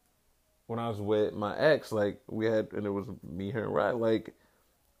 when I was with my ex, like, and it was me, her, and Rat, like,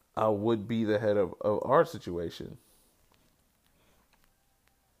 I would be the head of our situation.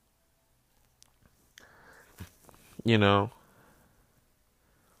 You know?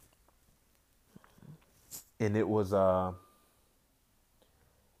 And it was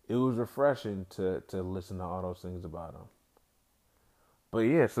refreshing to listen to all those things about him. But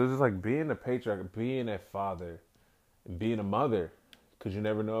yeah, so it's just like being a patriarch, being a father, and being a mother, because you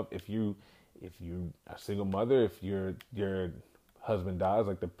never know if you a single mother, if your husband dies,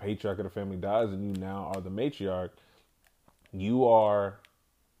 like the patriarch of the family dies, and you now are the matriarch, you are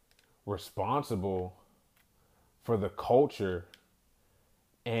responsible for the culture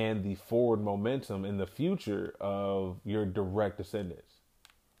and the forward momentum in the future of your direct descendants.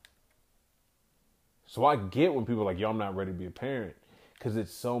 So I get when people are like, yo, I'm not ready to be a parent. Because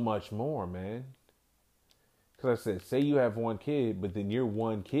it's so much more, man. Because I said, say you have one kid, but then your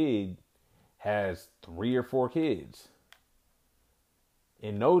one kid has 3 or 4 kids.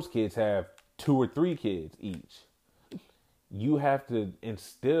 And those kids have 2 or 3 kids each. You have to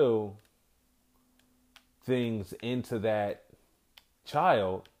instill things into that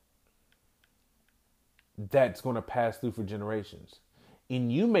child that's going to pass through for generations.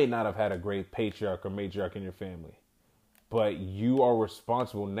 And you may not have had a great patriarch or matriarch in your family, but you are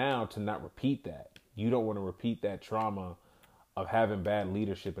responsible now to not repeat that. You don't want to repeat that trauma of having bad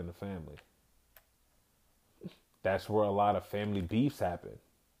leadership in the family. That's where a lot of family beefs happen.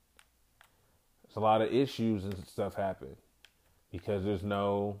 There's a lot of issues and stuff happen because there's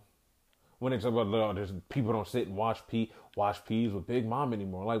no, when it's about, oh, there's people don't sit and watch peas with Big Mom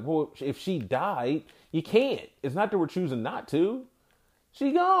anymore. Like, well, if she died, you can't. It's not that we're choosing not to.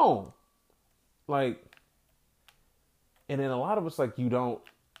 She gone. Like, and then a lot of us, like, I don't,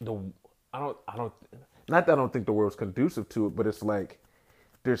 not that I don't think the world's conducive to it, but it's like,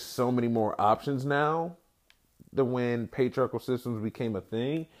 there's so many more options now than when patriarchal systems became a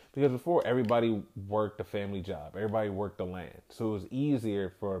thing. Because before, everybody worked a family job. Everybody worked the land. So it was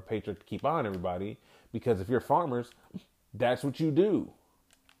easier for a patriarch to keep on everybody. Because if you're farmers, that's what you do.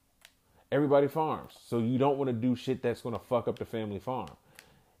 Everybody farms. So you don't want to do shit that's going to fuck up the family farm.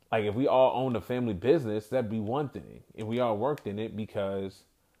 Like, if we all owned a family business, that'd be one thing. If we all worked in it because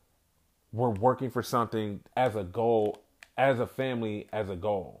we're working for something as a goal, as a family, as a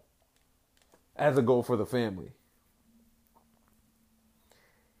goal for the family.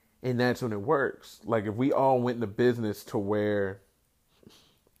 And that's when it works. Like, if we all went into business to where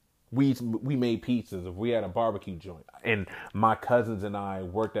we made pizzas, if we had a barbecue joint, and my cousins and I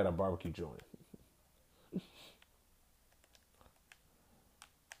worked at a barbecue joint,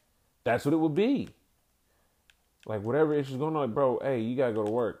 that's what it would be. Like, whatever issue's going on, like, bro, hey, you gotta go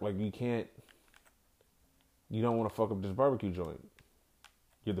to work. Like, you don't want to fuck up this barbecue joint.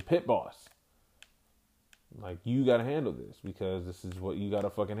 You're the pit boss. Like, you gotta handle this because this is what you gotta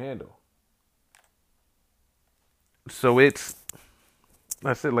fucking handle. So I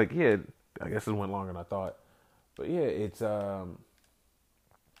said, like, yeah, I guess it went longer than I thought. But yeah,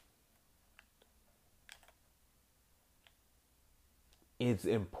 it's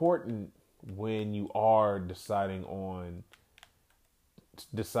important when you are deciding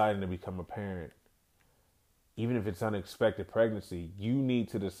to become a parent, even if it's unexpected pregnancy, you need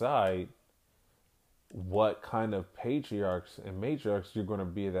to decide what kind of patriarchs and matriarchs you're going to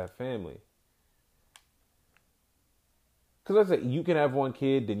be of that family. Because I said, you can have one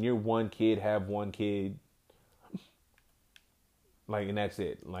kid, then your one kid have one kid. Like, and that's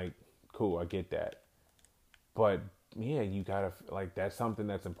it. Like, cool, I get that. But, yeah, you gotta, like, that's something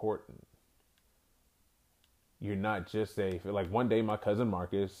that's important. You're not just like, one day my cousin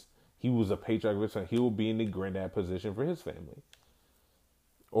Marcus, he was a patriarch of his family. He will be in the granddad position for his family.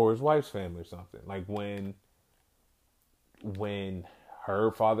 Or his wife's family or something. Like, when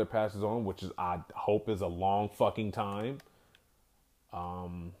her father passes on, which is, I hope is a long fucking time,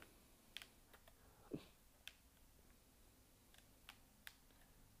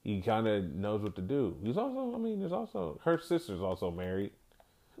 he kind of knows what to do. He's also, there's also, her sister's also married.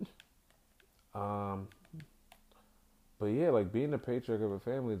 But yeah, like, being the patriarch of a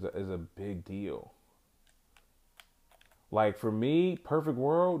family is a big deal. Like, for me, perfect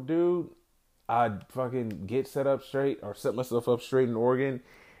world, dude, I'd fucking get set up straight or set myself up straight in Oregon,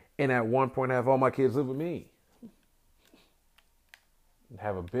 and at one point have all my kids live with me.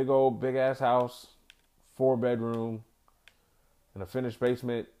 Have a big ass house, 4-bedroom, and a finished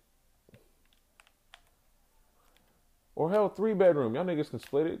basement. Or hell, 3-bedroom. Y'all niggas can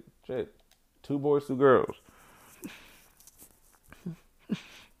split it. Shit. 2 boys, 2 girls.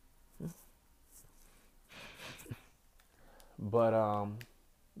 But,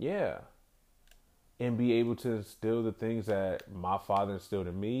 yeah. And be able to instill the things that my father instilled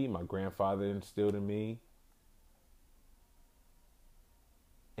in me, my grandfather instilled in me.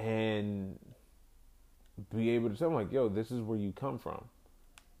 And be able to tell them, like, yo, this is where you come from.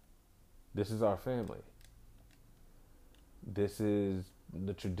 This is our family. This is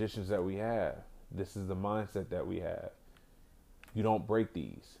the traditions that we have. This is the mindset that we have. You don't break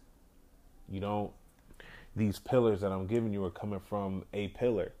these. These pillars that I'm giving you are coming from a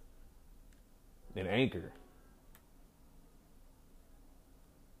pillar, an anchor.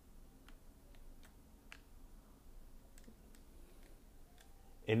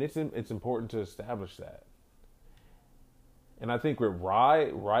 And it's important to establish that. And I think with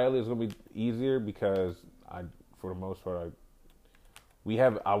Riley is going to be easier because for the most part,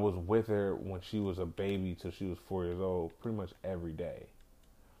 I was with her when she was a baby till she was 4 years old, pretty much every day.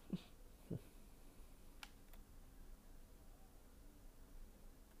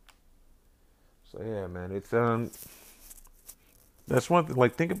 So yeah, man, it's that's one thing.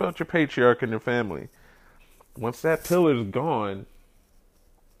 Like, think about your patriarch and your family. Once that pillar's gone,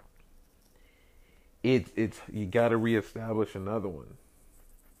 it's you got to reestablish another one.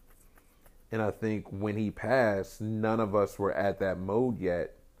 And I think when he passed, none of us were at that mode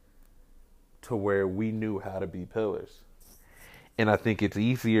yet to where we knew how to be pillars. And I think it's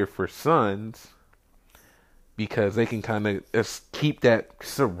easier for sons because they can kind of keep that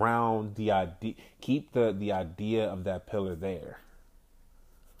surround the idea, keep the idea of that pillar there.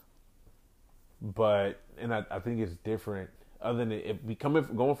 But and I think it's different. Other than it becoming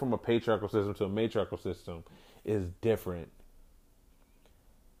going from a patriarchal system to a matriarchal system is different,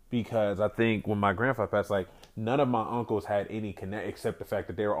 because I think when my grandfather passed, like none of my uncles had any connect except the fact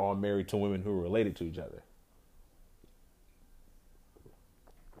that they were all married to women who were related to each other.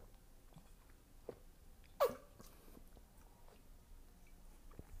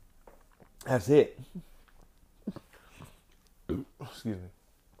 That's it. Excuse me.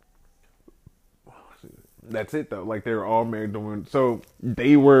 That's it though. Like they were all married to women, so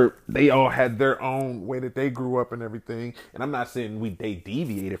they all had their own way that they grew up and everything. And I'm not saying they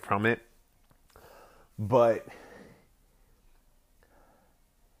deviated from it, but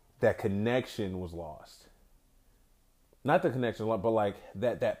that connection was lost. Not the connection, but like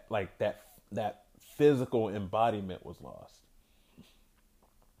that physical embodiment was lost.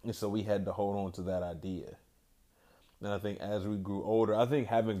 And so we had to hold on to that idea. And I think as we grew older, I think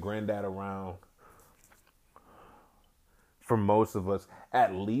having granddad around for most of us,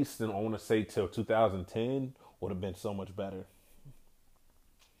 at least, and I want to say till 2010, would have been so much better.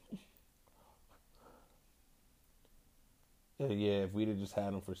 Yeah, if we'd have just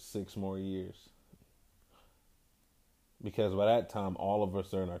had him for 6 more years. Because by that time, all of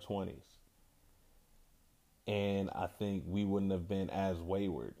us are in our 20s. And I think we wouldn't have been as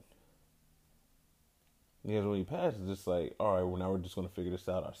wayward. Because when he passed, it's just like, all right, well, now we're just going to figure this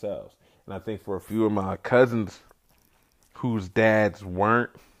out ourselves. And I think for a few of my cousins whose dads weren't,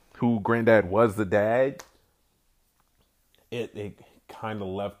 who granddad was the dad, it kind of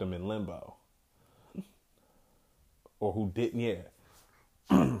left them in limbo. Or who didn't, yeah.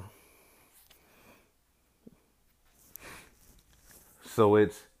 So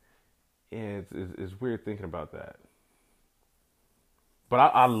it's weird thinking about that. But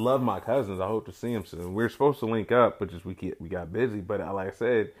I love my cousins. I hope to see them soon. We're supposed to link up, but just we got busy. But like I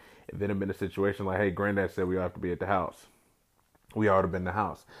said, if it had been a situation like, hey, granddad said we all have to be at the house, we ought to have been in the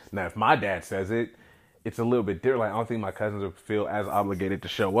house. Now, if my dad says it, it's a little bit different. Like I don't think my cousins would feel as obligated to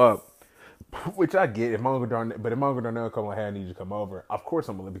show up, which I get. If my Uncle Darnell come like, hey, I need you to come over, of course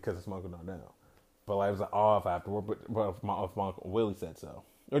I'm gonna, because it's my Uncle Darnell. But like, I was like, oh, if I have to work, but if my Uncle Willie said so,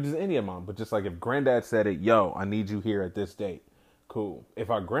 or just any of mine. But just like if granddad said it, yo, I need you here at this date. Cool. If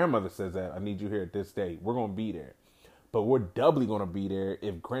our grandmother says that, I need you here at this date, we're going to be there. But we're doubly going to be there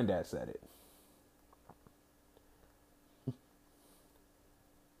if granddad said it.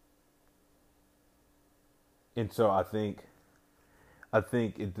 And so I think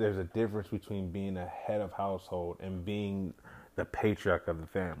there's a difference between being a head of household and being the patriarch of the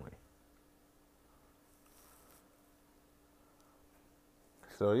family.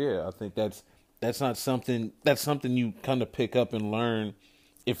 So yeah, I think that's something you kind of pick up and learn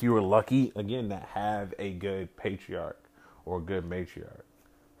if you were lucky, again, to have a good patriarch or a good matriarch.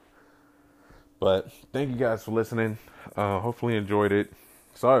 But thank you guys for listening. Hopefully you enjoyed it.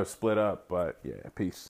 Sorry to split up, but yeah, peace.